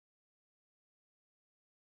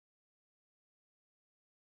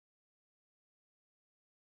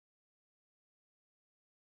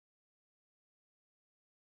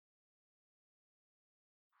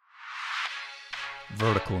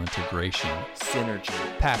Vertical integration.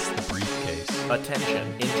 Synergy. Pass the briefcase.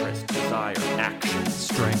 Attention. Interest. Desire. Action.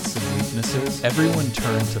 Strengths and weaknesses. Everyone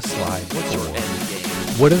turn to slide What's your 4. end game?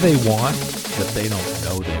 What do they want that they don't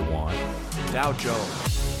know they want? Dow Jones.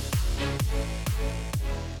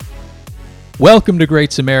 Welcome to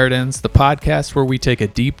Great Samaritans, the podcast where we take a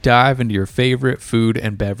deep dive into your favorite food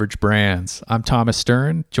and beverage brands. I'm Thomas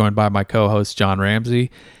Stern, joined by my co-host John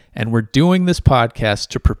Ramsey, and we're doing this podcast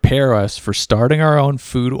to prepare us for starting our own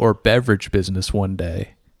food or beverage business one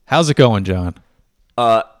day. How's it going, John?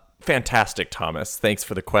 Fantastic, Thomas. Thanks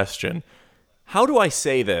for the question. How do I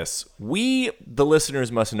say this? We, the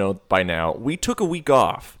listeners must know by now, we took a week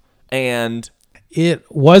off, and It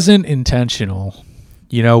wasn't intentional.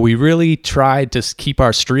 You know, we really tried to keep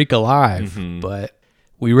our streak alive, but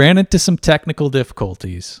we ran into some technical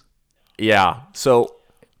difficulties. yeah. So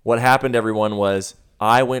what happened, everyone, was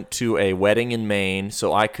I went to a wedding in Maine,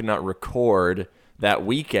 so I could not record that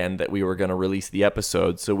weekend that we were going to release the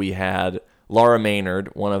episode. So we had Laura Maynard,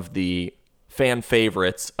 one of the fan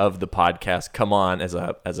favorites of the podcast, come on as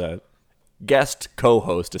a guest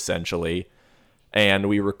co-host, essentially. And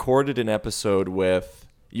we recorded an episode with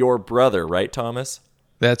your brother, right, Thomas?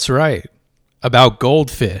 That's right. About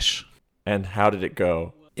goldfish. And how did it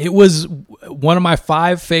go? It was one of my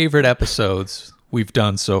 5 favorite episodes we've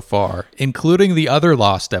done so far, including the other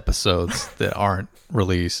lost episodes that aren't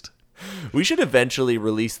released. We should eventually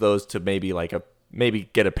release those to maybe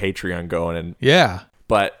get a Patreon going. And Yeah.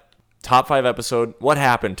 but top 5 episode. What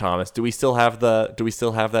happened, Thomas? Do we still have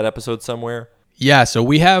that episode somewhere? Yeah, so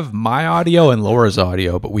we have my audio and Laura's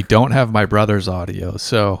audio, but we don't have my brother's audio.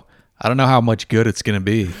 So I don't know how much good it's going to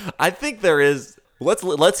be. I think there is.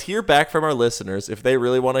 Let's hear back from our listeners. If they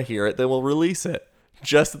really want to hear it, then we'll release it.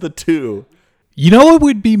 Just the 2. You know what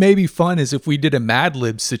would be maybe fun is if we did a Mad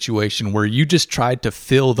Lib situation where you just tried to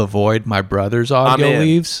fill the void my brother's audio I'm in.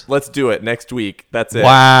 leaves. Let's do it next week. That's it.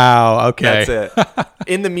 Wow. Okay. That's it.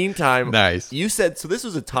 In the meantime, Nice. You said, so this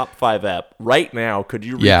was a top 5 ep. Right now, could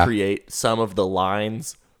you Yeah. recreate some of the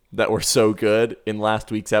lines that were so good in last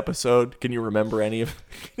week's episode? Can you remember any of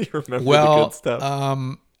can you remember the good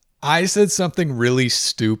stuff? I said something really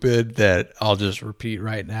stupid that I'll just repeat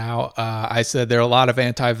right now. I said there are a lot of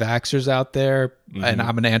anti-vaxxers out there, and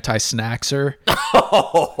I'm an anti-snackser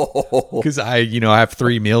because I have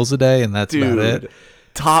 3 meals a day, and that's about Dude, it.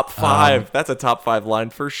 top 5. That's a top 5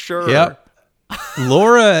 line for sure. Yep.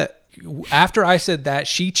 Laura, after I said that,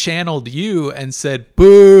 she channeled you and said,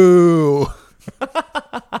 "Boo."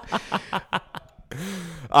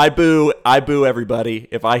 I boo everybody.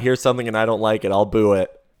 If I hear something and I don't like it, I'll boo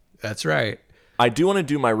it. That's right. I do want to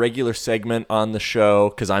do my regular segment on the show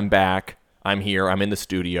because I'm back. I'm here. I'm in the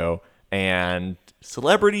studio. And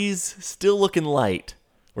celebrities still looking light.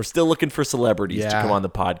 We're still looking for celebrities to Yeah. come on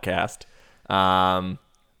the podcast.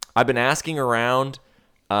 I've been asking around.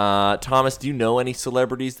 Thomas, do you know any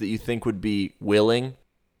celebrities that you think would be willing?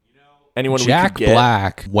 Anyone Jack we could get?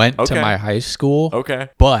 Black went to Okay. my high school. Okay.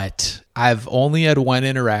 But I've only had one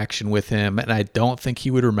interaction with him, and I don't think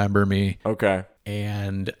he would remember me. Okay.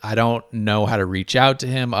 And I don't know how to reach out to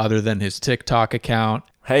him other than his TikTok account.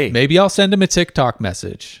 Hey, Maybe I'll send him a TikTok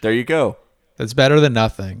message. there you go. That's better than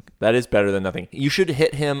nothing. That is better than nothing. You should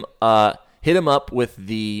hit him up with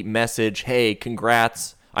the message, "Hey,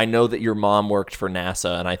 congrats. I know that your mom worked for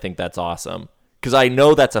NASA, and I think that's awesome." Because I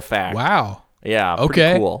know that's a fact. Wow. Yeah, pretty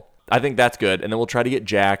Okay. cool. I think that's good. And then we'll try to get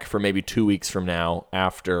Jack for maybe 2 weeks from now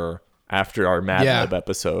after our Mad Yeah. Lib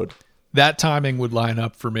episode. That timing would line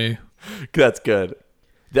up for me. That's good.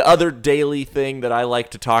 The other daily thing that I like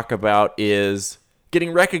to talk about is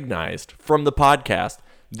getting recognized from the podcast.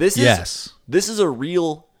 This is a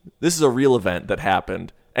real event that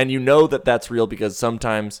happened. And you know that that's real because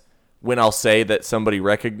sometimes when I'll say that somebody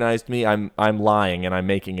recognized me, I'm lying and I'm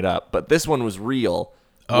making it up. But this one was real.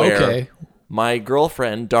 where Okay. My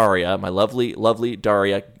girlfriend, Daria, my lovely, lovely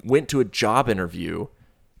Daria, went to a job interview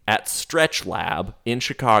at Stretch Lab in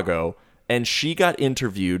Chicago, and she got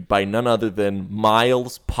interviewed by none other than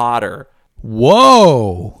Miles Potter.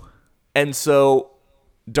 Whoa. And so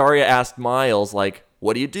Daria asked Miles, like,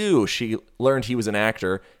 what do you do? She learned he was an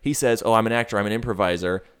actor. He says, oh, I'm an actor. I'm an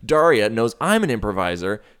improviser. Daria knows I'm an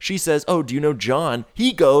improviser. She says, oh, do you know John?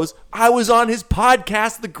 He goes, I was on his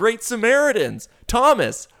podcast, The Great Samaritans.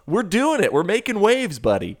 Thomas, we're doing it. We're making waves,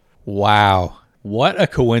 buddy. Wow. What a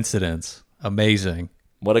coincidence. Amazing.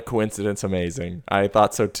 What a coincidence. Amazing. I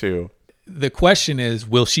thought so too. The question is,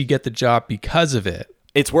 will she get the job because of it?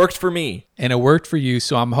 It's worked for me. And it worked for you,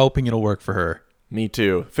 so I'm hoping it'll work for her. Me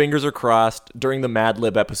too. Fingers are crossed. During the Mad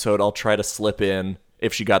Lib episode, I'll try to slip in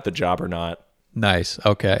if she got the job or not. Nice.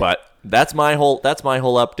 Okay. But that's my whole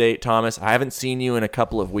update, Thomas. I haven't seen you in a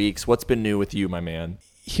couple of weeks. What's been new with you, my man?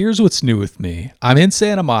 Here's what's new with me. I'm in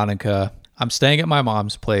Santa Monica. I'm staying at my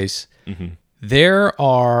mom's place. Mm-hmm. There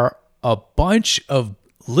are a bunch of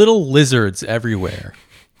little lizards everywhere.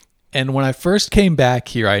 And when I first came back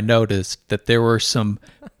here, I noticed that there were some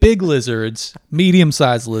big lizards,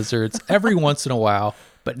 medium-sized lizards every once in a while.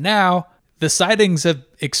 But now the sightings have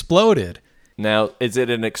exploded. Now, is it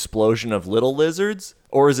an explosion of little lizards,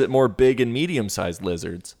 or is it more big and medium-sized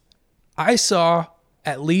lizards? I saw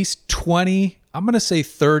at least 20, I'm going to say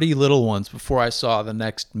 30 little ones before I saw the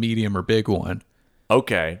next medium or big one.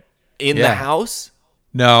 Okay. In the Yeah. house?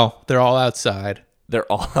 No, they're all outside. They're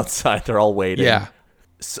all outside. They're all waiting. Yeah.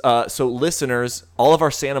 So listeners, all of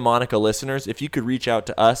our Santa Monica listeners, if you could reach out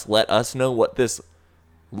to us, let us know what this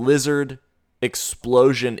lizard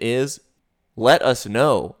explosion is. Let us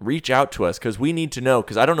know. Reach out to us because we need to know,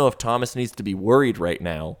 because I don't know if Thomas needs to be worried right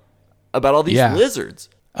now about all these lizards.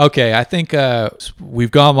 Okay, I think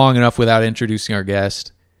we've gone long enough without introducing our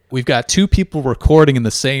guest. We've got two people recording in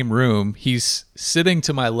the same room. He's sitting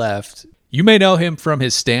to my left. You may know him from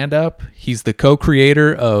his stand-up. He's the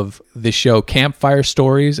co-creator of the show Campfire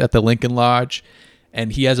Stories at the Lincoln Lodge,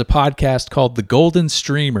 and he has a podcast called The Golden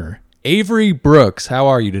Streamer. Avery Brooks, how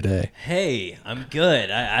are you today? Hey, I'm good.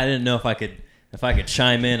 I didn't know if I could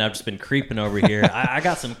chime in. I've just been creeping over here. I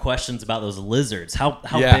got some questions about those lizards. How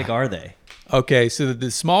Yeah. big are they? Okay, so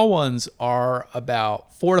the small ones are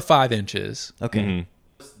about 4 to 5 inches. Okay.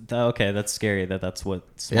 Mm-hmm. Okay, that's scary that's what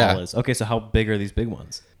small is. Okay, so how big are these big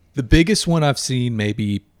ones? The biggest one I've seen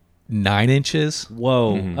maybe 9 inches.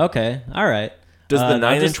 Whoa. Okay. All right. Does the I'm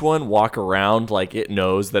 9-inch just- one walk around like it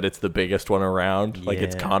knows that it's the biggest one around? Like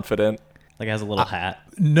it's Yeah. confident? Like it has a little hat.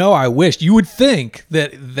 No, I wish. You would think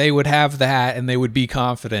that they would have that and they would be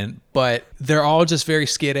confident, but they're all just very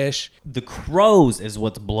skittish. The crows is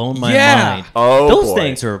what's blown my Yeah. mind. Oh, those boy.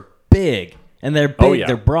 things are big, and they're big. Oh, yeah.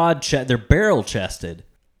 They're broad chest. They're barrel chested.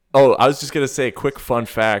 Oh, I was just going to say a quick fun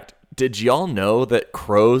fact. Did y'all know that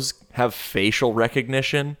crows have facial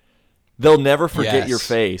recognition? They'll never forget Yes. your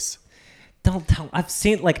face. Don't tell. I've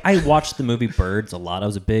seen I watched the movie Birds a lot. I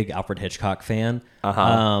was a big Alfred Hitchcock fan. But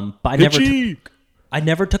I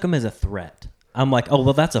never took him as a threat. I'm like, oh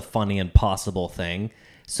well, that's a funny and possible thing.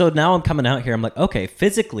 So now I'm coming out here. I'm like, okay,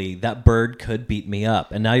 physically that bird could beat me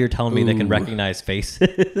up, and now you're telling me they can recognize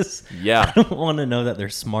faces. Yeah. I don't want to know that they're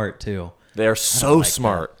smart too. They're so like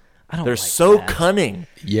smart. I don't They're like so that. cunning.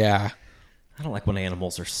 Yeah. I don't like when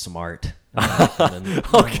animals are smart.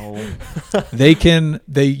 No.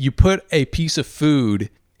 You put a piece of food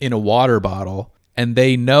in a water bottle and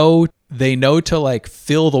they know to like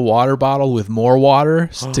fill the water bottle with more water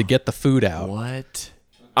to get the food out. What?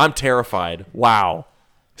 I'm terrified. Wow.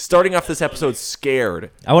 Starting off this episode scared.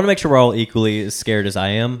 I want to make sure we're all equally as scared as I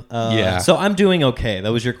am. Yeah. So I'm doing okay.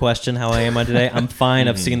 That was your question. How I am I today? I'm fine.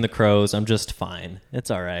 I've seen the crows. I'm just fine. It's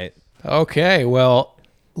all right. Okay, well,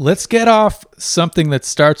 let's get off something that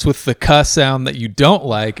starts with the cuss sound that you don't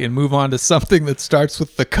like and move on to something that starts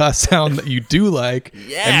with the cuss sound that you do like.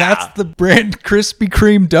 Yeah. And that's the brand Krispy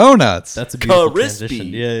Kreme donuts. That's a beautiful Crispy. transition.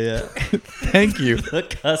 Yeah. Thank you. The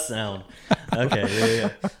cuss sound. Okay. Yeah.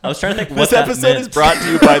 I was trying to think what This that episode meant. is brought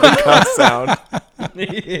to you by the cuss sound.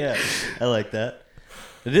 Yeah. I like that.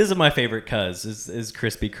 It is my favorite cuz is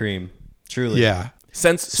Krispy Kreme. Truly. Yeah.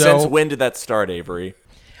 Since when did that start, Avery?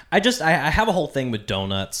 I have a whole thing with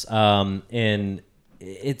donuts, and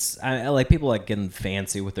I like people like getting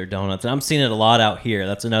fancy with their donuts, and I'm seeing it a lot out here.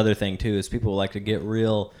 That's another thing too, is people like to get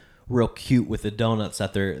real cute with the donuts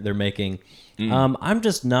that they're making. I'm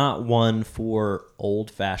just not one for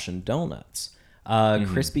old fashioned donuts.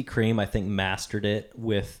 Krispy Kreme, I think, mastered it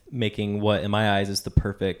with making what in my eyes is the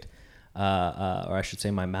perfect, or I should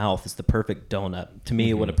say, my mouth is the perfect donut. To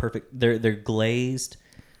me, what a perfect they're glazed.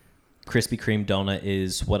 Krispy Kreme donut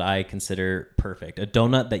is what I consider perfect. A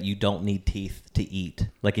donut that you don't need teeth to eat.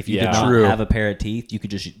 Like if you did not True. have a pair of teeth, you could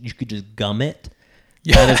just gum it.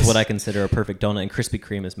 Yes. That is what I consider a perfect donut, and Krispy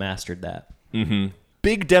Kreme has mastered that.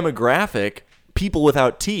 Big demographic, people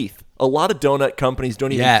without teeth. A lot of donut companies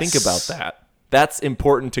don't even Yes. think about that. That's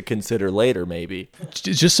important to consider later, maybe.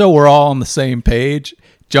 Just so we're all on the same page,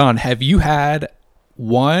 John, have you had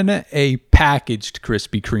one, a packaged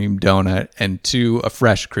Krispy Kreme donut, and two, a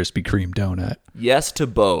fresh Krispy Kreme donut? Yes to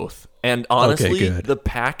both. And honestly, good. the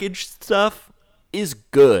packaged stuff is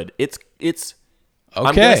good. It's I'm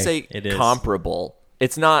Okay. going to say It is. comparable.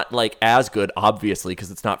 It's not like as good, obviously, because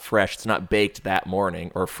it's not fresh. It's not baked that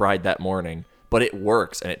morning or fried that morning. But it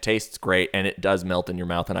works, and it tastes great, and it does melt in your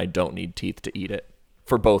mouth, and I don't need teeth to eat it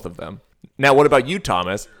for both of them. Now, what about you,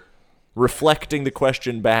 Thomas? Reflecting the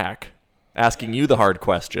question back. asking you the hard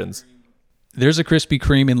questions. There's a Krispy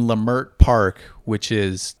Kreme in Lamert Park, which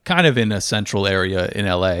is kind of in a central area in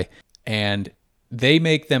LA, and they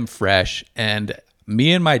make them fresh. And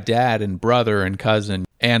me and my dad and brother and cousin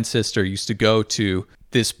and sister used to go to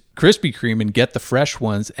this Krispy Kreme and get the fresh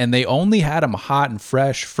ones, and they only had them hot and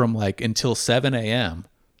fresh from like until 7 a.m.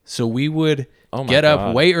 So we would get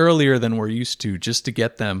up way earlier than we're used to just to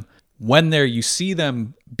get them when you see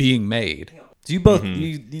them being made. So you both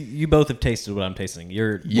you both have tasted what I'm tasting.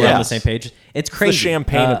 We're on the same page. It's crazy. It's the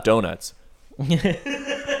champagne of donuts.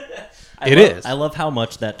 I love how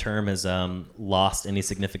much that term has lost any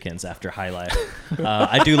significance after High Life.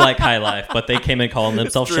 I do like High Life, but they came in calling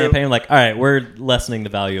themselves champagne. Like, all right, we're lessening the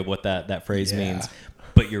value of what that phrase means.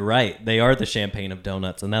 But you're right. They are the champagne of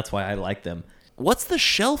donuts, and that's why I like them. What's the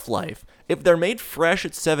shelf life? If they're made fresh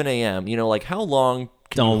at 7 a.m., like how long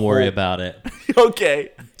Don't worry about it.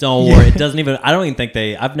 Okay. Don't worry. It doesn't even, I don't even think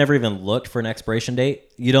I've never even looked for an expiration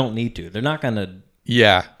date. You don't need to. They're not going to.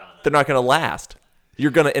 Yeah. They're not going to last.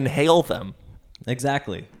 You're going to inhale them.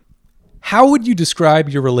 Exactly. How would you describe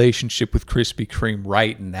your relationship with Krispy Kreme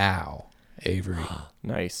right now, Avery?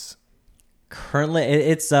 Nice. Currently,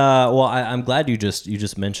 it's well, I'm glad you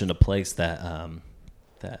just mentioned a place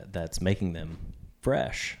that's making them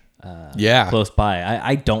fresh. Close by.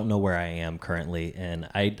 I don't know where I am currently, and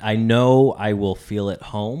I know I will feel at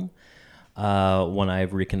home when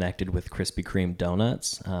I've reconnected with Krispy Kreme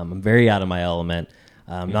donuts. I'm very out of my element.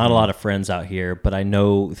 Not a lot of friends out here, but I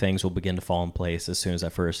know things will begin to fall in place as soon as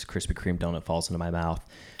that first Krispy Kreme donut falls into my mouth.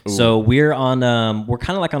 Ooh. So we're kind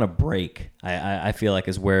of like on a break. I feel like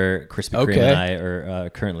is where Krispy Kreme and I are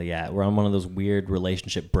currently at. We're on one of those weird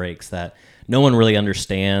relationship breaks that no one really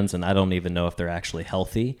understands, and I don't even know if they're actually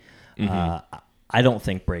healthy. Mm-hmm. I don't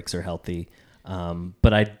think breaks are healthy,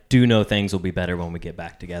 but I do know things will be better when we get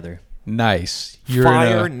back together. Nice.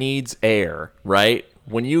 Fire needs air, right?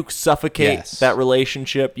 When you suffocate that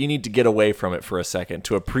relationship, you need to get away from it for a second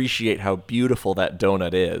to appreciate how beautiful that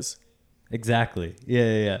donut is. Exactly.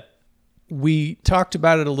 Yeah. We talked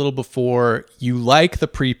about it a little before. You like the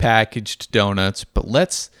prepackaged donuts, but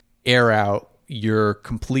let's air out your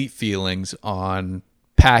complete feelings on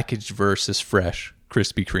packaged versus fresh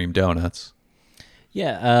Krispy Kreme donuts.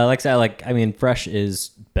 Yeah, like I said, I mean, fresh is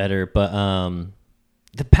better, but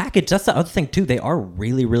the package, that's the other thing too. They are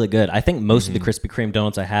really, really good. I think most of the Krispy Kreme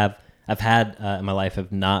donuts I've had in my life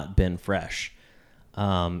have not been fresh.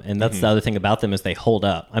 And that's the other thing about them is they hold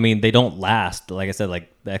up. I mean, they don't last. Like I said, like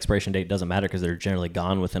the expiration date doesn't matter because they're generally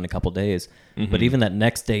gone within a couple days. But even that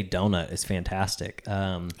next day donut is fantastic.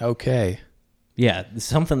 Yeah,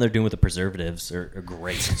 something they're doing with the preservatives are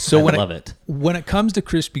great. So I love it. When it comes to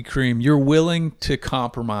Krispy Kreme, you're willing to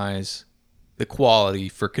compromise the quality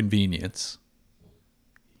for convenience.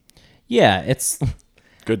 Yeah, it's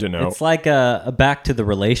good to know. It's like a back to the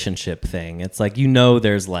relationship thing. It's like,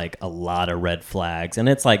 there's like a lot of red flags, and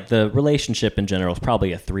it's like the relationship in general is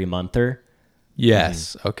probably a 3-monther.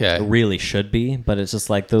 Yes. Okay. It really should be, but it's just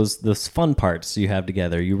like those fun parts you have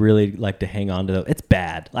together. You really like to hang on to them. It's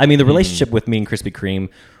bad. I mean, the relationship with me and Krispy Kreme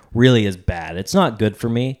really is bad. It's not good for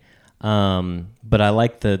me. But I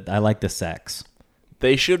like the sex.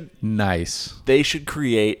 They should Nice. They should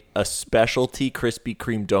create a specialty Krispy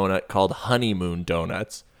Kreme donut called honeymoon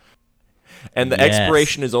donuts. And the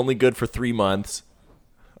expiration is only good for 3 months.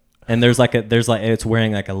 And it's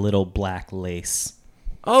wearing like a little black lace.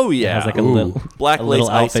 Oh yeah, it has like a little black lace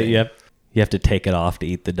outfit. icing. You have to take it off to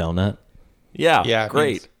eat the donut. Yeah,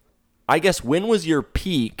 great. I guess when was your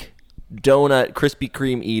peak donut Krispy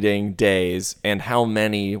Kreme eating days, and how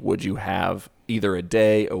many would you have either a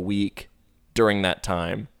day, a week during that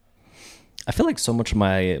time? I feel like so much of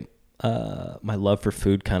my love for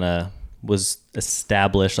food kind of was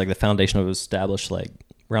established, like the foundation of it was established like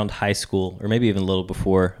around high school or maybe even a little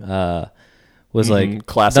before. Was like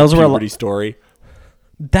classic puberty story.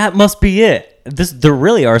 That must be it. There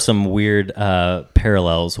really are some weird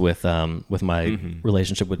parallels with my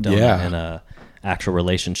relationship with donut and actual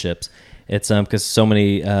relationships. It's because so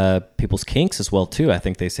many people's kinks as well too. I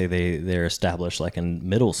think they say they're established like in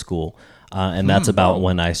middle school, and that's about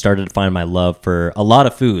when I started to find my love for a lot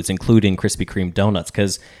of foods, including Krispy Kreme donuts.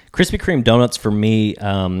 Because Krispy Kreme donuts for me,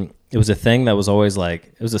 it was a thing that was always like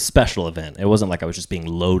it was a special event. It wasn't like I was just being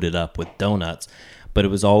loaded up with donuts, but it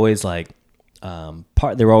was always like.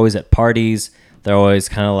 They were always at parties. They're always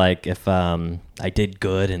kind of like if I did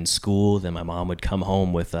good in school, then my mom would come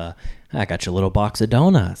home with I got you a little box of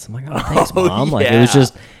donuts. I'm like, oh, thanks, Mom. Yeah. Like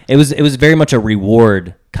it was very much a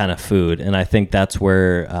reward kind of food, and I think that's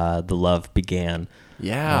where the love began.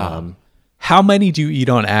 Yeah. How many do you eat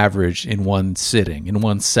on average in one sitting, in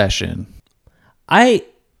one session? I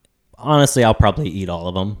honestly, I'll probably eat all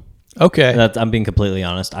of them. Okay. I'm being completely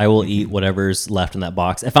honest. I will eat whatever's left in that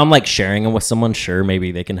box. If I'm like sharing them with someone, sure,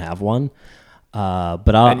 maybe they can have one.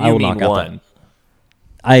 But I will knock out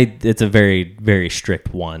that. It's a very, very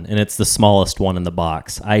strict one, and it's the smallest one in the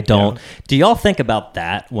box. I don't. Yeah. Do y'all think about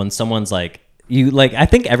that when someone's like, I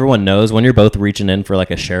think everyone knows when you're both reaching in for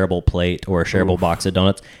like a shareable plate or a shareable box of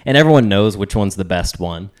donuts, and everyone knows which one's the best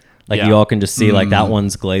one. Like you all can just see like that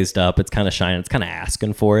one's glazed up. It's kind of shining. It's kind of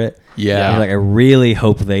asking for it. Yeah. Like I really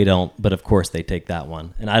hope they don't, but of course they take that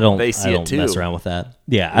one, and I don't mess around with that.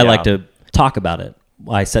 Yeah, I like to talk about it.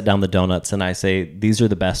 I set down the donuts and I say these are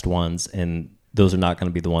the best ones, and those are not going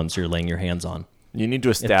to be the ones you're laying your hands on. You need to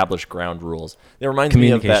establish ground rules. It reminds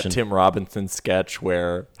me of that Tim Robinson sketch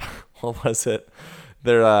where, what was it?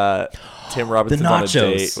 Tim Robinson's on a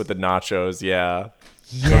date with the nachos. Yeah.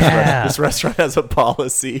 This restaurant has a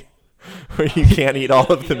policy where you can't eat all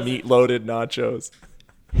of the meat-loaded nachos.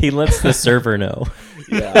 He lets the server know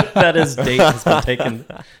that his date has been taken.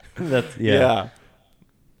 Yeah.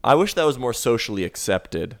 I wish that was more socially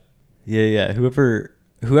accepted. Yeah.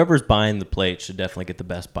 Whoever's buying the plate should definitely get the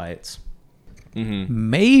best bites. Mm-hmm.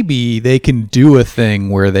 Maybe they can do a thing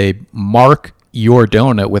where they mark your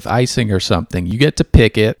donut with icing or something. You get to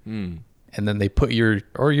pick it, and then they put your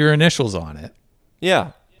initials on it.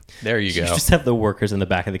 Yeah. There you go. You just have the workers in the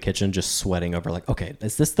back of the kitchen just sweating over like, okay,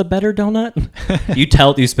 is this the better donut?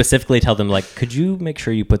 You specifically tell them like, could you make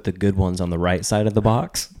sure you put the good ones on the right side of the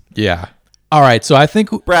box? Yeah. All right, so I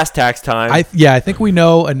think brass tacks time. I think we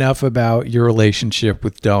know enough about your relationship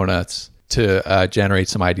with donuts to generate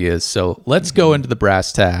some ideas. So let's go into the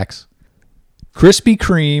brass tacks. Krispy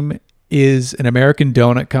Kreme is an American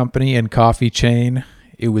donut company and coffee chain.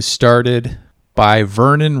 It was started by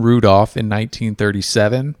Vernon Rudolph in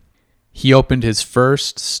 1937. He opened his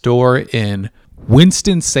first store in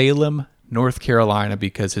Winston-Salem, North Carolina,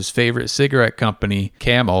 because his favorite cigarette company,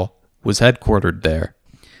 Camel, was headquartered there.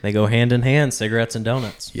 They go hand in hand, cigarettes and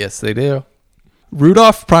donuts. Yes, they do.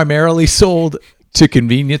 Rudolph primarily sold to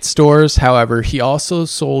convenience stores. However, he also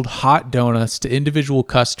sold hot donuts to individual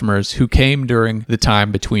customers who came during the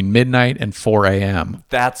time between midnight and 4 a.m.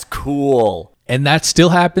 That's cool. And that still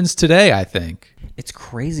happens today, I think. It's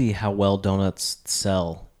crazy how well donuts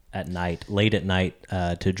sell at night, late at night,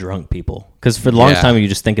 to drunk people. Because for the longest time, you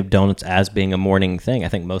just think of donuts as being a morning thing. I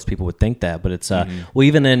think most people would think that, but it's well,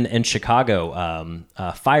 even in Chicago,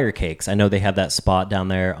 Fire Cakes. I know they have that spot down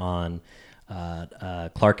there on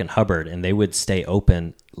Clark and Hubbard, and they would stay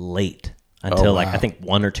open late until I think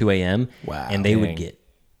 1 or 2 a.m. Wow, and they would get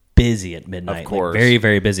busy at midnight. Of course, like very,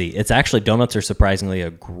 very busy. It's actually donuts are surprisingly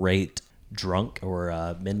a great drunk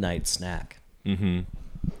or midnight snack. Mm-hmm.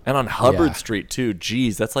 And on Hubbard Street too.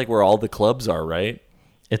 Geez, that's like where all the clubs are, right?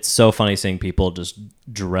 It's so funny seeing people just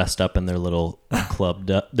dressed up in their little club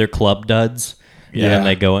duds. Yeah, and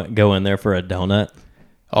they go in there for a donut,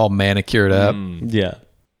 all manicured up. Yeah.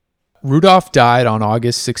 Rudolph died on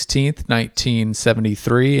August 16th,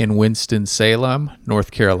 1973 in Winston-Salem,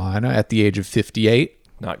 North Carolina, at the age of 58.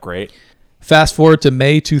 Not great. Fast forward to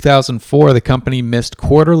May 2004, the company missed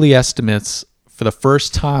quarterly estimates for the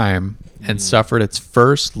first time and suffered its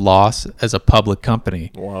first loss as a public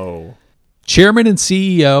company. Whoa. Chairman and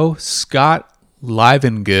CEO Scott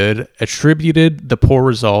Livengood attributed the poor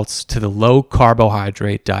results to the low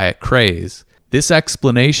carbohydrate diet craze. This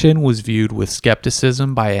explanation was viewed with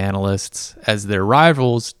skepticism by analysts, as their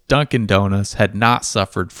rivals, Dunkin' Donuts, had not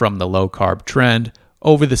suffered from the low-carb trend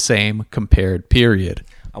over the same compared period.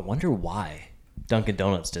 I wonder why Dunkin'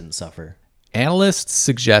 Donuts didn't suffer. Analysts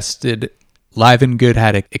suggested Livengood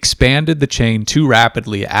had expanded the chain too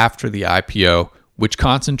rapidly after the IPO, which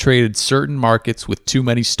concentrated certain markets with too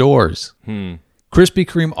many stores. Krispy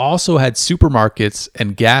Kreme also had supermarkets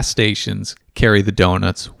and gas stations carry the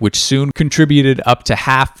donuts, which soon contributed up to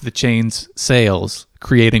half the chain's sales,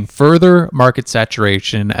 creating further market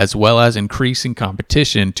saturation as well as increasing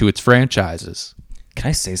competition to its franchises. Can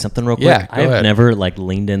I say something real quick? Yeah, go ahead. I've never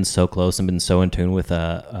leaned in so close and been so in tune with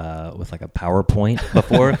a PowerPoint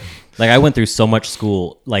before. I went through so much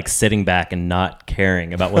school, sitting back and not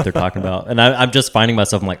caring about what they're talking about. And I'm just finding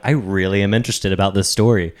myself, I really am interested about this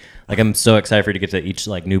story. I'm so excited for you to get to each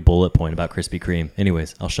new bullet point about Krispy Kreme.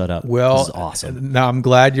 Anyways, I'll shut up. Well, this is awesome. Now I'm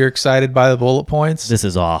glad you're excited by the bullet points. This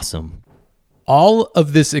is awesome. All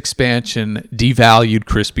of this expansion devalued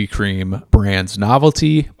Krispy Kreme brand's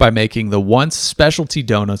novelty by making the once specialty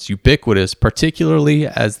donuts ubiquitous, particularly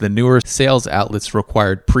as the newer sales outlets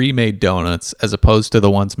required pre-made donuts as opposed to the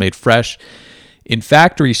ones made fresh in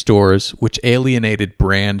factory stores, which alienated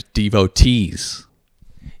brand devotees.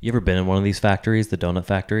 You ever been in one of these factories, the donut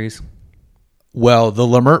factories? Well, the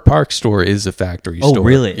Lamert Park store is a factory store. Oh,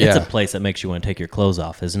 really? Yeah. It's a place that makes you want to take your clothes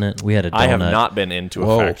off, isn't it? We had a donut. I have not been into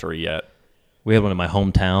Whoa. a factory yet. We had one in my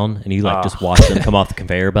hometown, and you like just watch them come off the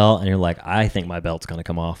conveyor belt, and you're like, I think my belt's going to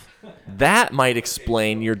come off. That might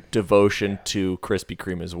explain your devotion to Krispy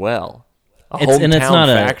Kreme as well. A It's- hometown and it's not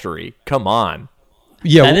a- factory. Come on.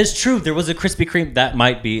 Yeah. That is true. There was a Krispy Kreme. That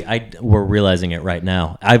might be. We're realizing it right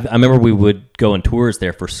now. I remember we would go on tours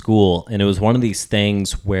there for school, and it was one of these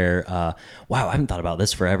things where, wow, I haven't thought about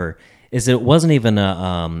this forever. Is it wasn't even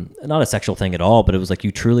not a sexual thing at all, but it was like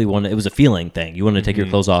you truly wanted. It was a feeling thing. You wanted to take your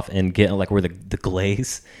clothes off and get like where the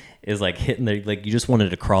glaze is like hitting there. Like you just wanted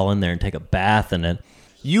to crawl in there and take a bath, and then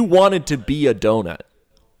You wanted to be a donut.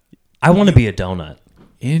 I want to be a donut.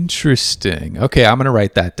 Interesting. Okay, I'm going to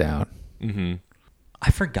write that down. I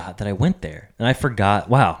forgot that I went there, and I forgot.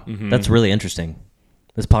 Wow, that's really interesting.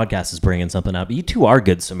 This podcast is bringing something up. You two are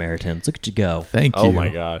good Samaritans. Look at you go. Thank you. Oh my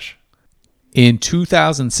gosh. In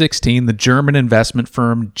 2016, the German investment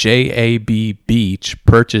firm JAB Beach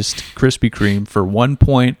purchased Krispy Kreme for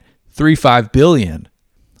 $1.35 billion.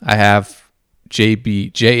 I have JAB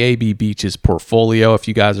Beach's portfolio if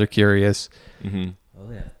you guys are curious. Oh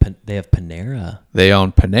yeah, they have Panera. They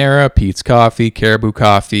own Panera, Pete's Coffee, Caribou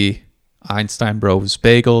Coffee, Einstein Bros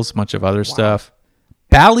Bagels, a bunch of other stuff.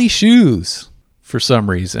 Bally Shoes, for some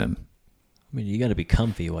reason. I mean, you got to be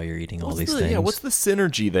comfy while you're eating all these things. Yeah, what's the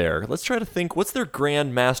synergy there? Let's try to think. What's their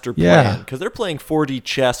grand master Yeah. plan? Because they're playing 4D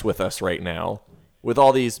chess with us right now with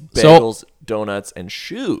all these So- bagels, donuts, and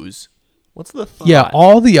shoes. What's the thought? Yeah,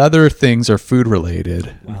 all the other things are food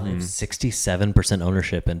related. Wow, they have 67%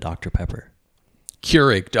 ownership in Dr. Pepper.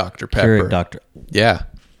 Keurig Dr. Pepper. Keurig Dr. Yeah.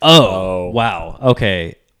 Oh, wow.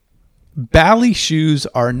 Okay. Bally Shoes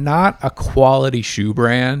are not a quality shoe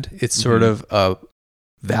brand. It's sort of a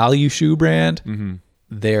value shoe brand.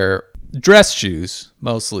 They're dress shoes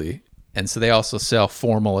mostly. And so they also sell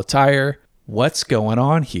formal attire. What's going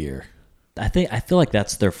on here? I feel like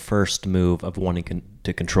that's their first move of wanting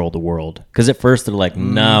to control the world. Because at first they're like,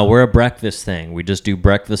 "No, we're a breakfast thing. We just do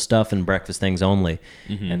breakfast stuff and breakfast things only."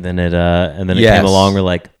 And then it Yes. came along. We're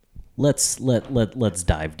like, let's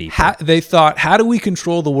dive deeper. They thought, how do we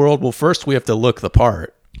control the world? Well, first we have to look the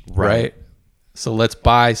part, right? So let's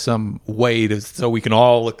buy some way so we can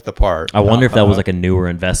all look the part. I wonder if that was like a newer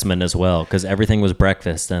investment as well, because everything was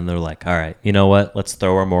breakfast, and they're like, "All right, you know what? Let's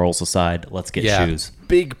throw our morals aside. Let's get Yeah. shoes."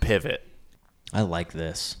 Big pivot. I like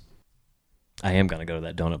this. I am gonna go to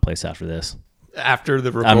that donut place after this. After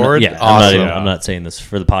the I'm record? not, Awesome. I'm not saying this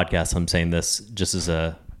for the podcast. I'm saying this just as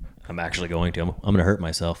I'm actually going to. I'm gonna hurt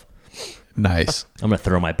myself. Nice. I'm gonna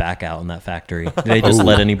throw my back out in that factory. Do they just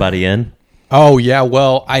let anybody in? Oh, yeah.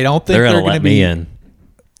 Well, I don't think They're gonna gonna let be me in.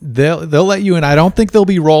 They'll let you in. I don't think they'll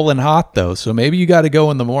be rolling hot though. So maybe you got to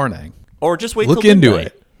go in the morning. Or just wait Look till into midnight.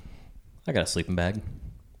 it. I got a sleeping bag.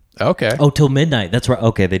 Okay. Oh, till midnight. That's right.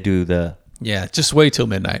 Okay, they do the Yeah, just wait till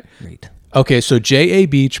midnight. great. Okay, so JA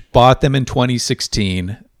Beach bought them in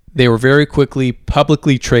 2016. They were very quickly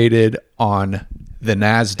publicly traded on the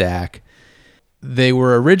NASDAQ. They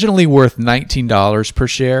were originally worth $19 per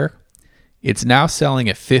share. It's now selling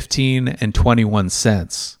at 15 and 21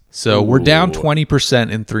 cents. So we're down 20%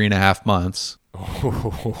 in 3.5 months.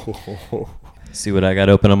 See what I got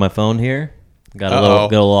open on my phone here? Got a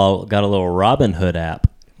little Robin Hood app.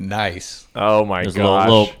 Nice. Oh my There's gosh.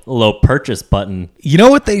 a little purchase button. You know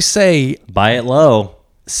what they say? Buy it low.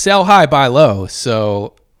 Sell high, buy low.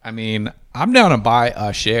 So, I mean, I'm down to buy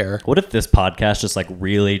a share. What if this podcast just like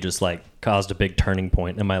really just like caused a big turning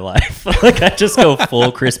point in my life? Like I just go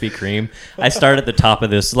full Krispy Kreme. I start at the top of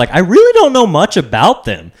this. Like I really don't know much about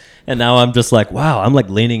them. And now I'm just like, wow, I'm like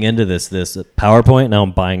leaning into this PowerPoint. Now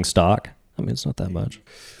I'm buying stock. I mean, it's not that much.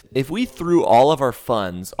 If we threw all of our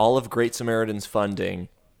funds, all of Great Samaritan's funding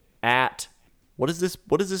at what is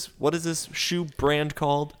this shoe brand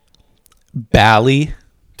called? Bally.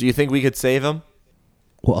 Do you think we could save him?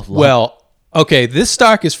 Well, okay, this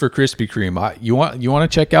stock is for Krispy Kreme. You want to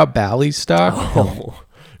check out Bally's stock?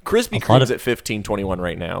 Krispy lot Kreme's of- at 15.21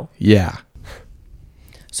 right now. Yeah.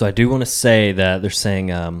 So I do want to say that they're saying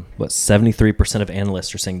 73% of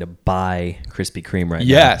analysts are saying to buy Krispy Kreme right now.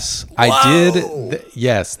 Yes, I did.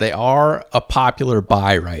 Yes, they are a popular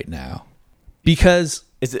buy right now because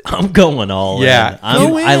Is it I'm going all Yeah, in.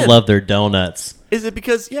 go I in. love their donuts. is it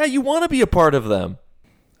because you want to be a part of them?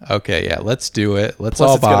 okay. Yeah, let's do it. Let's Plus,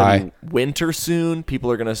 all it's buy. going to be winter soon. People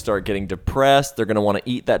are going to start getting depressed. They're going to want to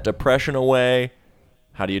eat that depression away.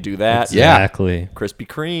 How do you do that? Yeah. Exactly. Krispy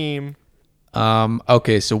Kreme.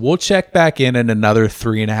 Okay, so we'll check back in another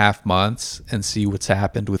 3.5 months and see what's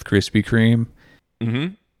happened with Krispy Kreme.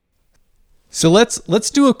 So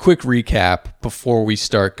let's do a quick recap before we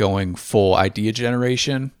start going full idea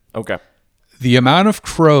generation. Okay. The amount of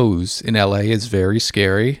crows in LA is very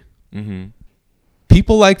scary. Mm-hmm.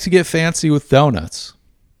 People like to get fancy with donuts.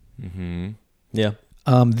 Mm-hmm. Yeah.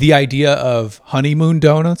 The idea of honeymoon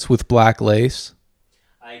donuts with black lace.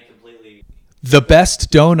 The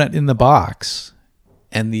best donut in the box.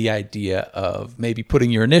 And the idea of maybe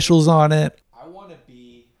putting your initials on it.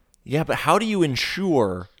 Yeah, but how do you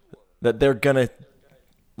ensure that they're going to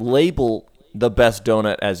label the best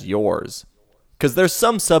donut as yours? Because there's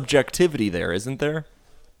some subjectivity there, isn't there?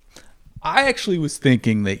 I actually was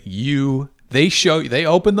thinking that they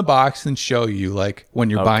open the box and show you, like when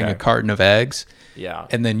you're buying a carton of eggs. Yeah.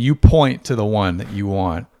 And then you point to the one that you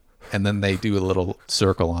want. And then they do a little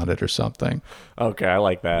circle on it or something. Okay, I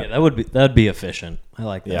like that. Yeah, that'd be efficient. I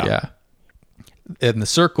like that. Yeah. And the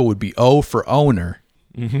circle would be O for owner.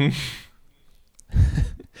 Mm-hmm.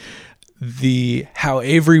 How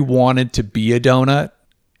Avery wanted to be a donut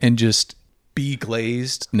and just be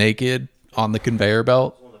glazed naked on the conveyor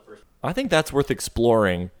belt. I think that's worth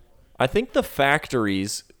exploring. I think the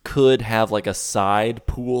factories could have like a side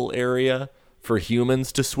pool area for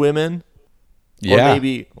humans to swim in. Yeah. Or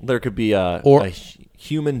maybe there could be a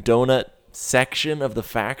human donut section of the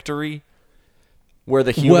factory where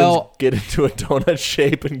the humans get into a donut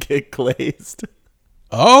shape and get glazed.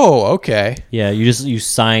 Oh, okay. Yeah, you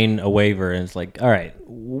sign a waiver and it's like, all right,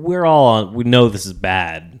 we know this is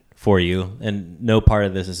bad for you and no part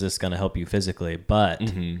of this is just going to help you physically, but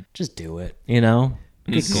just do it,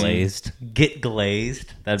 Get glazed. Get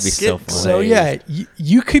glazed. That'd be so fun. So yeah,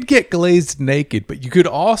 you could get glazed naked, but you could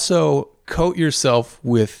also coat yourself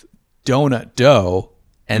with donut dough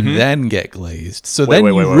and then get glazed. So then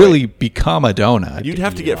you really become a donut. You'd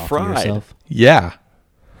have to get fried. Yeah.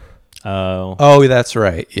 Oh, that's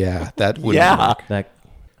right. Yeah, that would work.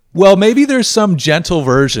 Well, maybe there's some gentle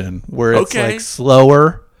version where it's like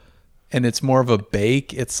slower and it's more of a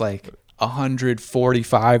bake. It's like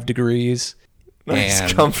 145 degrees.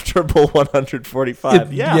 Nice, comfortable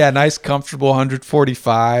 145. Yeah, nice, comfortable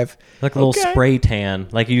 145. Like a little spray tan.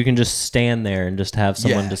 Like you can just stand there and just have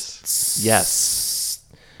someone Yes.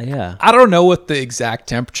 Yeah. I don't know what the exact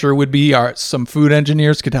temperature would be. Some food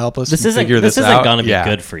engineers could help us figure this out. This isn't going to be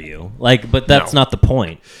good for you. But that's not the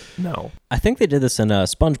point. No. I think they did this in a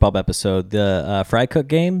SpongeBob episode, the Fry Cook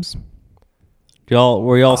games.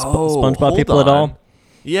 Were y'all SpongeBob people at all?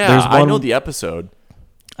 Yeah, I know the episode.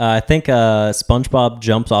 I think SpongeBob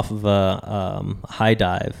jumps off of a high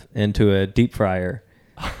dive into a deep fryer.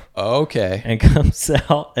 Okay. And comes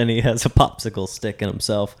out and he has a popsicle stick in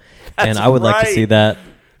himself. And I would like to see that.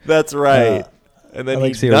 That's right. And then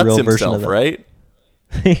he nuts himself, right?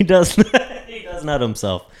 He does. He does nut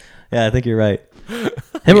himself. Yeah, I think you're right.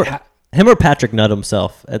 Him or Patrick nut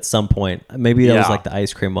himself at some point. Maybe that was like the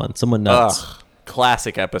ice cream one. Someone nuts.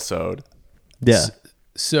 Classic episode. Yeah.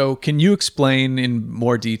 So can you explain in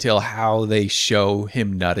more detail how they show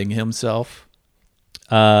him nutting himself?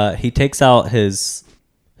 He takes out his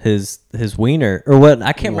wiener or what?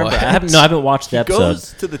 I can't remember. I haven't watched the episode.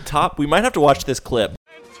 Goes to the top. We might have to watch this clip.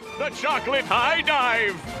 The chocolate high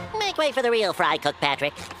dive. Make way for the real Fry Cook,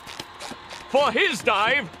 Patrick. For his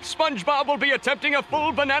dive, SpongeBob will be attempting a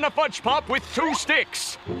full banana fudge pop with 2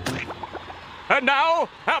 sticks. And now,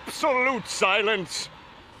 absolute silence.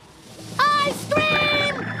 I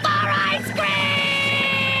scream for ice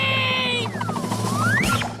cream!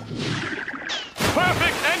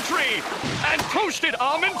 Perfect entry! And toasted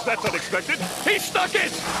almonds, that's unexpected. He stuck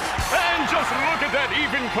it! And just look at that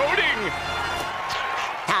even coating!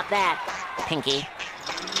 Top that, Pinky.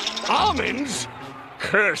 Almonds?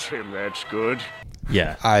 Curse him, that's good.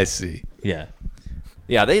 Yeah. I see. Yeah.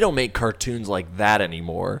 Yeah, they don't make cartoons like that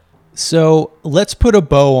anymore. So let's put a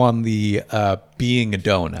bow on the being a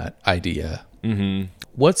donut idea. Mm-hmm.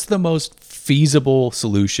 What's the most feasible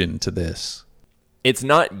solution to this? It's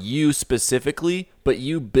not you specifically, but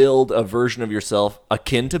you build a version of yourself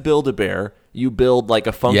akin to Build-A-Bear. You build like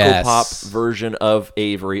a Funko Pop version of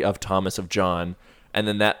Avery, of Thomas, of John. And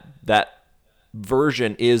then that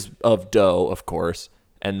version is of dough, of course.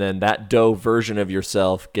 And then that dough version of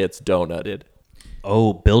yourself gets donutted.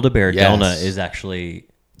 Oh, Build-A-Bear donut is actually...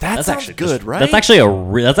 That's actually good, right? That's actually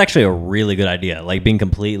a really good idea. Like being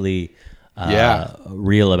completely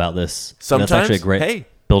real about this. Sometimes, that's actually a great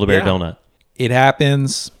Build-A-Bear donut. It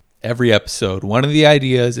happens every episode. One of the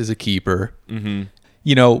ideas is a keeper. Mm-hmm.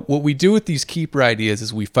 You know, what we do with these keeper ideas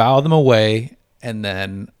is we file them away, and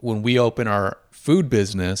then when we open our food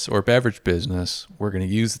business or beverage business, we're going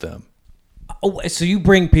to use them. Oh, so you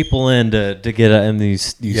bring people in to get and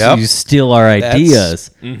Yep. you steal our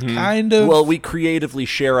ideas. Kind of. Well, we creatively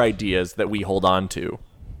share ideas that we hold on to.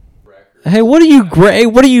 Hey, what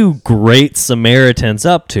are you great Samaritans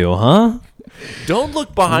up to, huh? Don't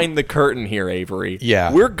look behind the curtain here, Avery.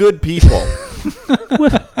 Yeah. We're good people.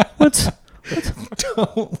 What's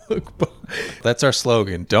Don't look. That's our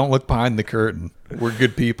slogan. Don't look behind the curtain. We're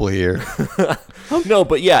good people here. No,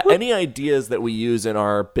 but yeah, any ideas that we use in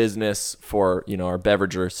our business for, our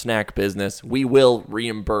beverage or snack business, we will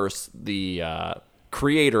reimburse the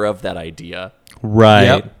creator of that idea. right?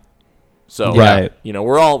 Yep. So, Right.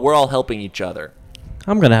 we're all helping each other.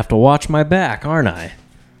 I'm gonna have to watch my back, aren't I?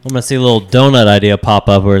 I'm gonna see a little donut idea pop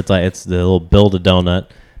up where it's the little build a donut,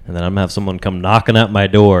 and then I'm gonna have someone come knocking at my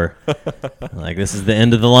door. Like, this is the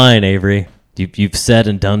end of the line, Avery. You've said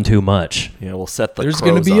and done too much. Yeah, we'll set the There's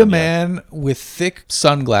going to crows be a on ya. man with thick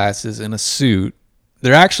sunglasses in a suit.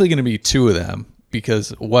 There are actually going to be two of them because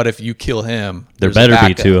what if you kill him? There there's a better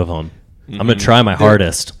be backup. two of them. I'm gonna try my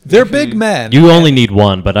hardest. They're big men. You only need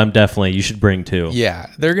one, but you should bring two. Yeah,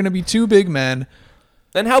 they're going to be two big men.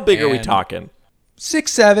 Then how big are we And- talking?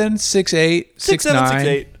 6'7", 6'8", 6'7", 6'9".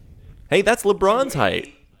 6'8". Hey, that's LeBron's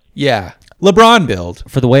height. Yeah, LeBron build.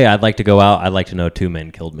 For the way I'd like to go out, I'd like to know two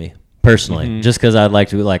men killed me personally, just because I'd like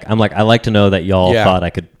to I like to know that y'all Yeah. thought I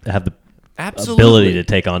could have the Absolutely. ability to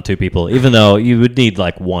take on two people, even though you would need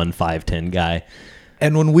like 1 5'10" guy.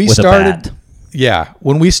 And when we With a started, bat.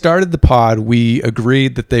 when we started the pod, we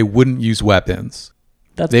agreed that they wouldn't use weapons.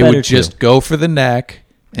 That's They better would just too. go for the neck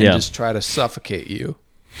and Yeah. just try to suffocate you.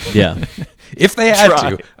 Yeah. If they had Try.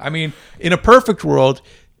 to. I mean, in a perfect world,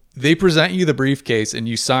 they present you the briefcase and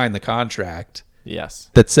you sign the contract Yes.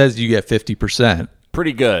 that says you get 50%,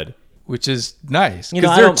 Pretty good. which is nice. You know,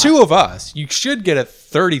 Because I there are don't- two of us. You should get a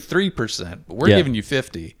 33%, but we're Yeah. giving you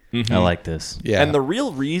 50. I like this. Yeah. And the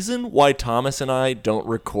real reason why Thomas and I don't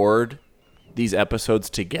record these episodes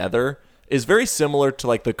together is very similar to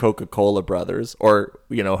like the Coca-Cola brothers or,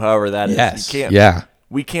 however that is. Yes. You can't, Yeah.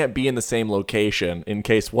 We can't be in the same location in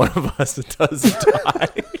case one of us does die.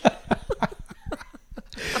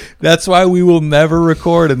 That's why we will never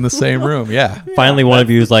record in the same room. Yeah. Finally, one of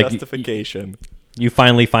you is like, justification. you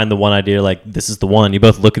finally find the one idea, like, this is the one. You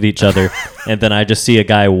both look at each other, and then I just see a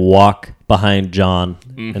guy walk behind John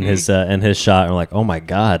and his shot, and I'm like, oh my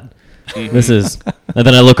God. This is, and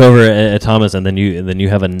then I look over at Thomas, and then you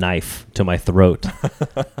have a knife to my throat.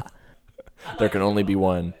 There can only be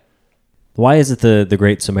one. Why is it the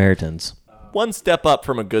Great Samaritans? One step up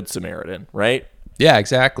from a good Samaritan, right? Yeah,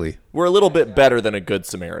 exactly. We're a little bit better than a good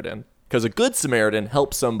Samaritan because a good Samaritan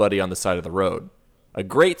helps somebody on the side of the road. A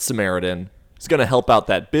great Samaritan is going to help out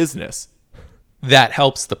that business. That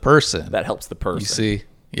helps the person. That helps the person. You see?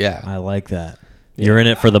 Yeah. I like that. You're in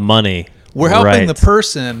it for the money. We're helping Right. the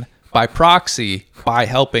person by proxy by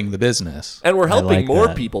helping the business. And we're helping like more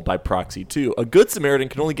that. people by proxy too. A good Samaritan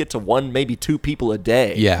can only get to one, maybe two people a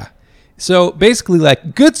day. Yeah. So basically,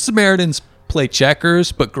 like, good Samaritans play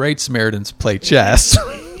checkers, but great Samaritans play chess.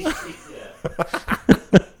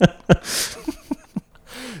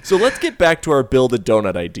 So let's get back to our build a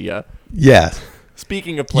donut idea. Yeah.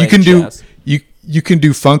 Speaking of You playing can do chess, you can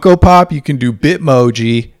do Funko Pop, you can do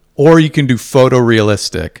Bitmoji, or you can do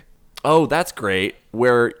photorealistic. oh, that's great.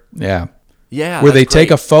 Where Yeah. yeah, Where they that's take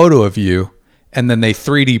a great. photo of you and then they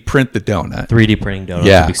 3D print the donut. 3D printing donuts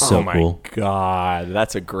Yeah. would be so oh my cool. god,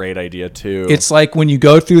 that's a great idea too. It's like when you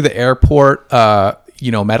go through the airport,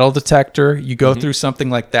 metal detector, you go through something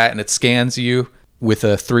like that and it scans you with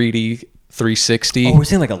a 3D 360 Oh, we're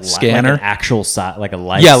seeing like a scanner. like an actual size, like a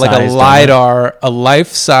life. Yeah, like a LiDAR, a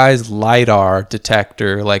life-size LiDAR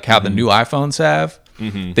detector, like how the new iPhones have.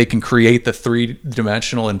 They can create the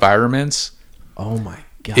three-dimensional environments. Oh my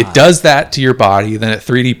God. It does that to your body, then it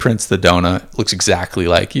 3D prints the donut. It looks exactly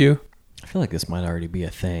like you. I feel like this might already be a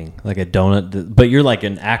thing, like a donut, but you're like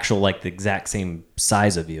an actual, like the exact same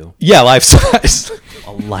size of you, Yeah, life-size.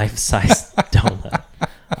 a life-size donut,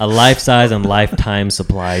 a life-size and lifetime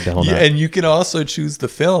supply donut. Yeah, and you can also choose the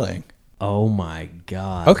filling. Oh my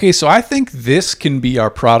God. Okay, so I think this can be our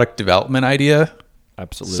product development idea.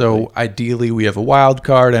 absolutely. So ideally, we have a wild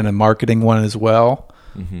card and a marketing one as well.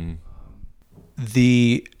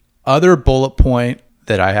 The other bullet point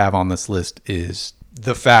that I have on this list is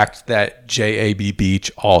the fact that JAB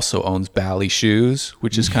Beach also owns Bally Shoes,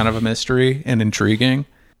 which is kind of a mystery and intriguing.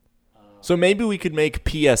 So maybe we could make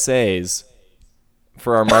PSAs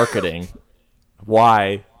for our marketing.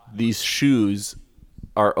 Why these shoes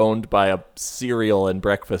are owned by a cereal and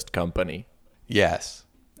breakfast company. Yes.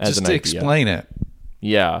 As Just an to idea. explain it.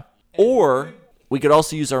 Yeah. Or we could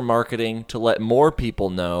also use our marketing to let more people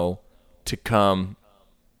know to come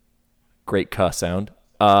great cuss sound,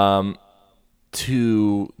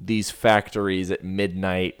 to these factories at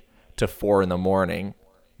midnight to 4 a.m.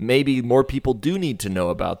 Maybe more people do need to know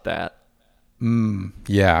about that.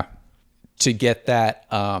 Yeah. To get that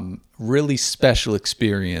really special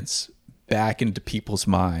experience back into people's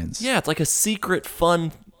minds. Yeah, it's like a secret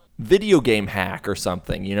fun video game hack or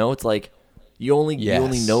something, you know? It's like you only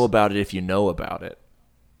know about it if you know about it.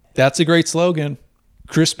 That's a great slogan.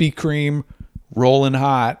 Krispy Kreme, rolling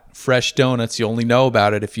hot, fresh donuts. You only know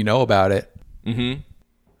about it if you know about it. You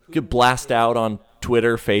could blast out on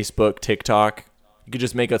Twitter, Facebook, TikTok. You could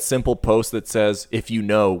just make a simple post that says, if you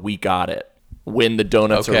know, we got it. When the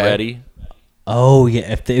donuts are ready. Oh yeah,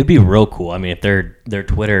 it would be real cool. I mean, if their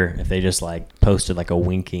Twitter, if they just like posted like a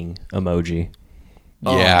winking emoji.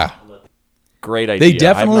 Yeah. Great idea. They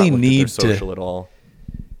definitely I've not looked at need their social at all.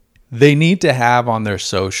 They need to have on their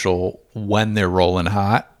social when they're rolling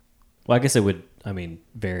hot. Well, I guess it would,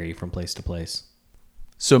 vary from place to place.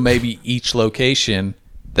 So maybe each location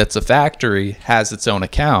that's a factory has its own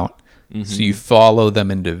account. So you follow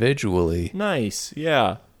them individually. Nice,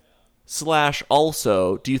 yeah. /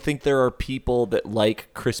 also, do you think there are people that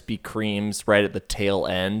like Krispy Kremes right at the tail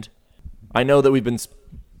end? I know that we've been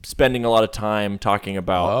spending a lot of time talking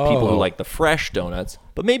about people who like the fresh donuts,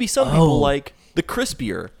 but maybe some people like the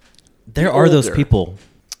crispier. There are those people.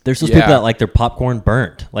 There's those people that like their popcorn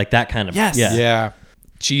burnt, like that kind of. Yes. Yeah.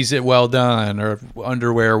 Cheese it well done, or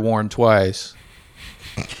underwear worn twice.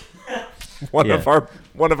 One of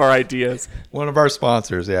our ideas. One of our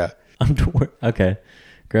sponsors, yeah. Underwear. Okay.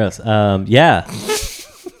 Gross. Yeah.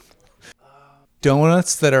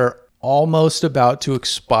 Donuts that are almost about to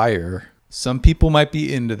expire. Some people might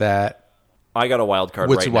be into that. I got a wild card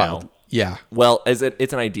What's right wild? now. Yeah. Well, it's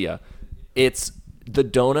an idea. It's the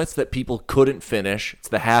donuts that people couldn't finish. It's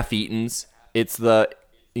the half-eatens. It's the,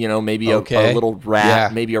 maybe a little rat. Yeah.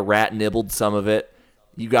 Maybe a rat nibbled some of it.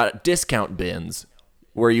 You got discount bins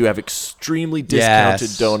where you have extremely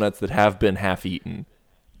discounted donuts that have been half-eaten.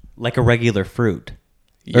 Like a regular fruit.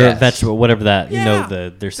 Or a Yes. vegetable, whatever that,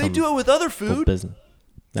 there's They some do it with other food. business.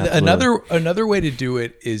 Absolutely. Another way to do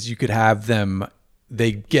it is you could have them.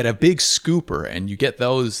 They get a big scooper, and you get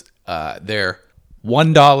those. They're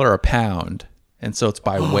 $1 a pound, and so it's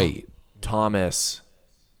by weight. Thomas,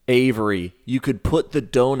 Avery, you could put the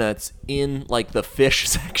donuts in like the fish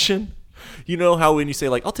section. You know how when you say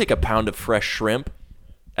like, I'll take a pound of fresh shrimp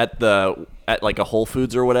at like a Whole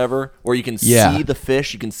Foods or whatever, where you can see the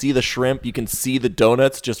fish, you can see the shrimp, you can see the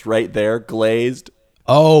donuts just right there, glazed.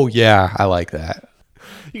 Oh yeah, I like that.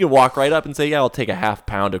 You can walk right up and say, yeah, I'll take a half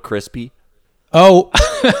pound of crispy. Oh,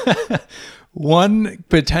 one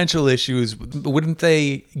potential issue is wouldn't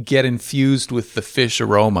they get infused with the fish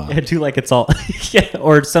aroma? I do like it's all,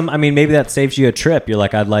 or maybe that saves you a trip. You're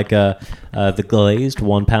like, I'd like the glazed,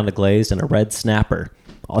 1 pound of glazed and a red snapper.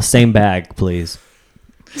 All same bag, please.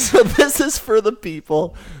 So this is for the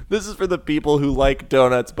people who like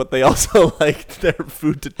donuts, but they also like their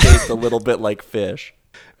food to taste a little bit like fish.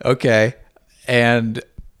 Okay, and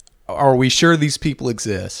are we sure these people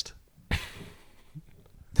exist?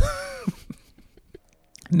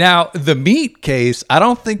 Now, the meat case, I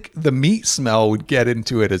don't think the meat smell would get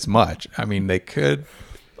into it as much. I mean, they could.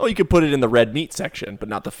 Oh, you could put it in the red meat section, but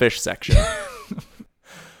not the fish section.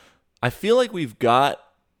 I feel like we've got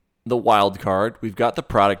the wild card, we've got the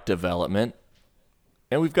product development,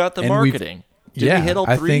 and we've got the marketing. Did we hit all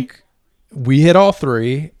three? I think we hit all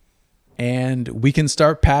three, and we can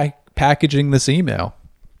start packaging this email.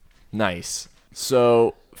 Nice.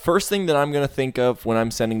 So first thing that I'm going to think of when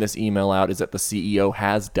I'm sending this email out is that the CEO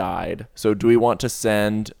has died. So do we want to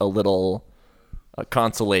send a little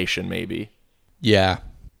consolation maybe? Yeah.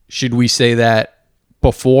 Should we say that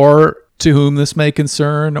before to whom this may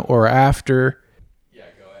concern or after?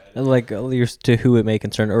 Like to who it may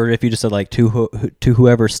concern, or if you just said like to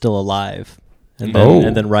whoever's still alive, and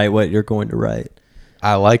then write what you're going to write.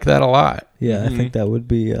 I like that a lot. Yeah, I think that would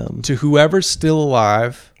be To whoever's still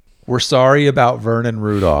alive, we're sorry about Vernon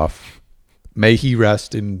Rudolph. May he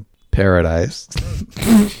rest in paradise.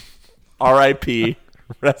 R.I.P.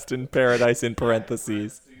 Rest in paradise in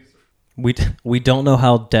parentheses. We don't know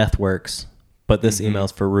how death works, but this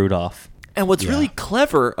email's for Rudolph. And what's really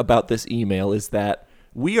clever about this email is that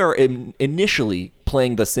we are initially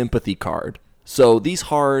playing the sympathy card. So these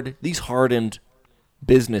hardened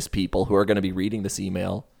business people who are going to be reading this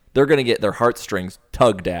email, they're going to get their heartstrings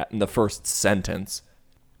tugged at in the first sentence.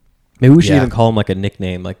 Maybe we should even call him like a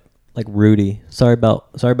nickname, like Rudy. Sorry about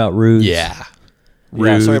Rudes. Yeah.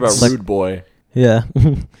 Yeah, sorry about Rudes. Rude Boy. Yeah.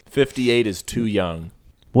 58 is too young.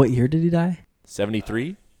 What year did he die?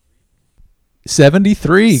 73?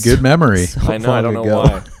 73. Good memory. I know, I don't know ago.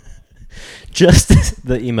 why. Just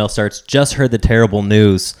the email starts. Just heard the terrible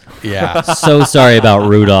news. Yeah. So sorry about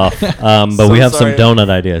Rudolph. But So we have sorry. some donut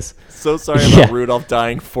ideas. So sorry about Yeah. Rudolph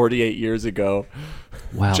dying 48 years ago.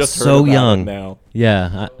 Wow, Just heard so about it young. now.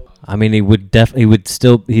 Yeah, I mean, he'd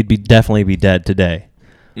definitely be dead today.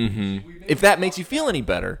 If that makes you feel any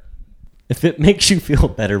better, If it makes you feel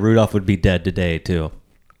better, Rudolph would be dead today too.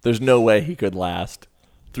 there's no way he could last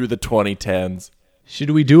through the 2010s.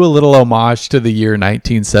 Should we do a little homage to the year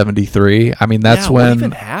 1973? I mean, that's yeah, what even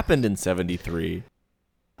when. happened in 73?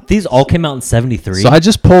 These all came out in '73. So I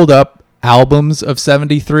just pulled up albums of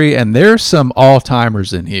 73, and there's some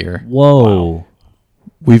all-timers in here. Whoa.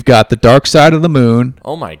 We've got The Dark Side of the Moon,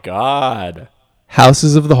 Oh my god.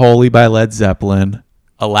 Houses of the Holy by Led Zeppelin,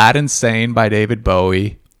 Aladdin Sane by David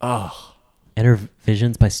Bowie, Oh,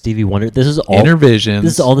 Intervisions by Stevie Wonder. This is all. Intervisions.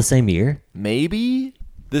 This is all the same year. maybe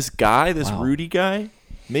this guy, this Wow. Rudy guy,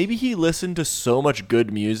 maybe he listened to so much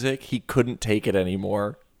good music he couldn't take it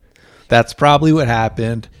anymore. That's probably what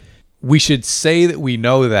happened. We should say that we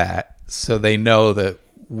know that so they know that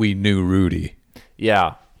we knew Rudy.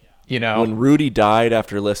 Yeah. You know? When Rudy died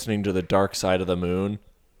after listening to The Dark Side of the Moon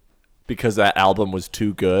because that album was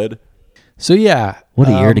too good. So, yeah. What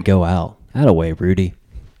a year to go out. Atta-way, Rudy.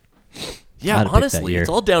 Yeah, I'd have picked that honestly, year. it's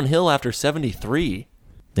all downhill after 73.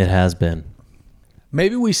 It has been.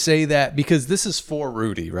 Maybe we say that because this is for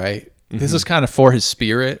Rudy, right? This is kind of for his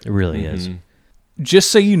spirit. It really is.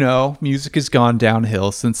 Just so you know, music has gone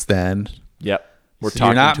downhill since then. Yep. We're So talking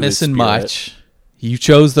you're not to his missing spirit. much. You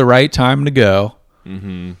chose the right time to go.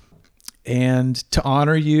 And to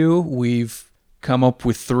honor you, we've come up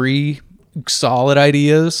with 3 solid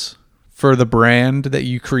ideas for the brand that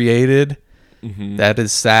you created that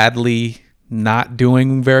is sadly not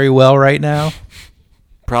doing very well right now.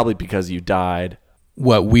 Probably because you died.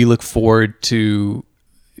 What we look forward to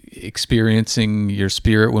experiencing your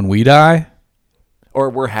spirit when we die. Or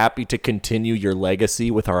we're happy to continue your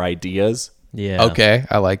legacy with our ideas. Yeah. Okay,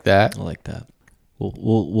 I like that. I like that.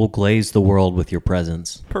 We'll glaze the world with your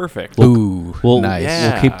presence. Perfect. Ooh, We'll, nice.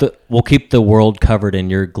 Yeah. We'll keep the world covered in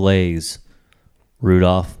your glaze,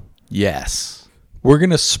 Rudolph. Yes. We're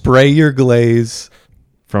going to spray your glaze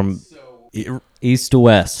From east to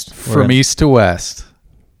west. from east to west.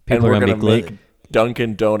 And People are we're gonna going to be make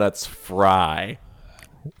Dunkin' Donuts fry.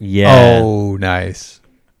 Yeah. Oh, nice.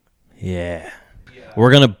 Yeah.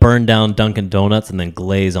 We're gonna burn down Dunkin' Donuts and then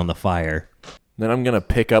glaze on the fire. Then I'm going to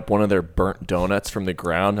pick up one of their burnt donuts from the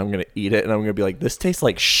ground. I'm going to eat it, and I'm going to be like, this tastes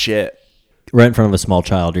like shit. Right in front of a small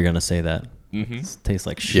child, you're gonna say that. It tastes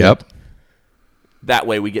like shit. Yep. That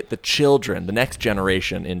way we get the children, the next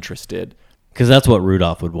generation, interested. Because that's what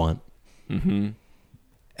Rudolph would want. And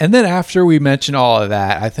then after we mention all of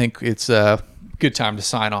that, I think it's a good time to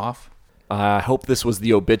sign off. I hope this was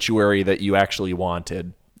the obituary that you actually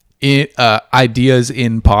wanted. Ideas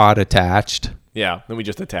in pod attached. Yeah, then we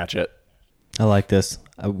just attach it. I like this.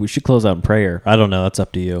 We should close out in prayer. I don't know. That's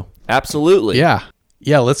up to you. Absolutely. Yeah.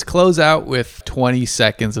 Yeah, let's close out with 20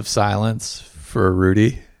 seconds of silence for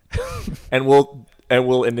Rudy. And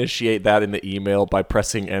we'll initiate that in the email by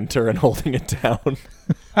pressing enter and holding it down.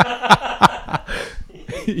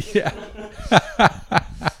 Yeah.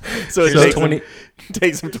 So it So takes 20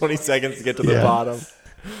 takes him 20 seconds to get to the Yeah. bottom.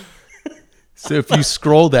 So if you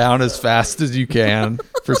scroll down as fast as you can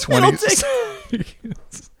for 20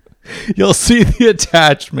 seconds, you'll see the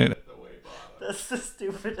attachment. That's the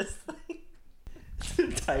stupidest thing.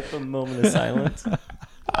 Type a moment of silence.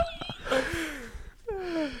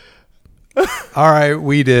 All right,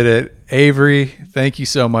 we did it. Avery, thank you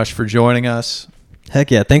so much for joining us. Heck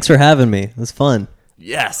yeah. Thanks for having me. It was fun.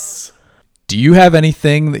 Yes. Do you have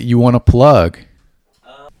anything that you want to plug?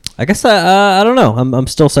 I guess I don't know. I'm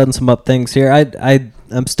still setting some up things here.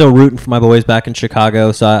 I'm still rooting for my boys back in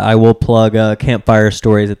Chicago, so I will plug Campfire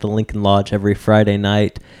Stories at the Lincoln Lodge every Friday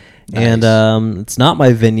night. Nice. And it's not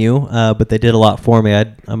my venue, but they did a lot for me.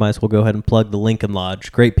 I might as well go ahead and plug the Lincoln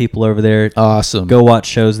Lodge. Great people over there. Awesome. Go watch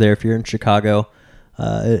shows there if you're in Chicago.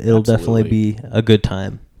 It'll definitely Absolutely. be a good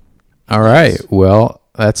time. All right. Well,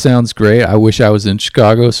 that sounds great. I wish I was in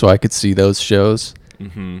Chicago so I could see those shows.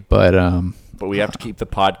 But we have to keep the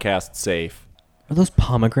podcast safe. Are those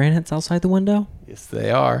pomegranates outside the window? yes,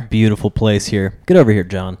 they are. Beautiful place here. Get over here,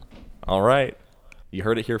 John. All right. You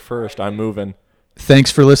heard it here first. I'm moving.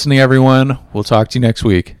 Thanks for listening, everyone. We'll talk to you next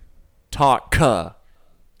week. Talk cuh.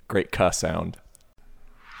 Great cuh sound.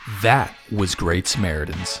 That was Great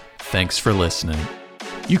Samaritans. Thanks for listening.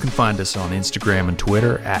 You can find us on Instagram and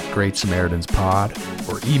Twitter at Great Samaritans Pod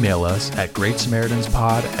or email us at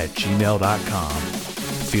greatsamaritans@gmail.com.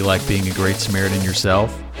 Feel like being a Great Samaritan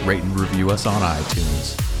yourself? Rate and review us on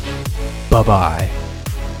iTunes. Bye-bye.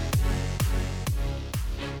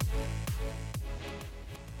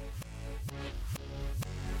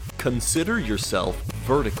 Consider yourself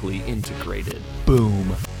vertically integrated.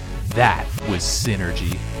 Boom. That was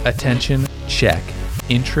synergy. Attention, check.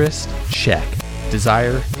 Interest, check.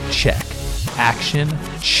 Desire, check. Action,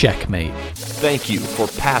 checkmate. Thank you for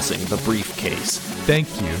passing the briefcase. Thank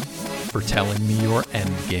you for telling me your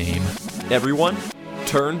end game. Everyone,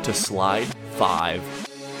 turn to slide 5.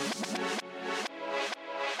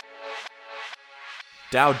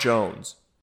 Dow Jones,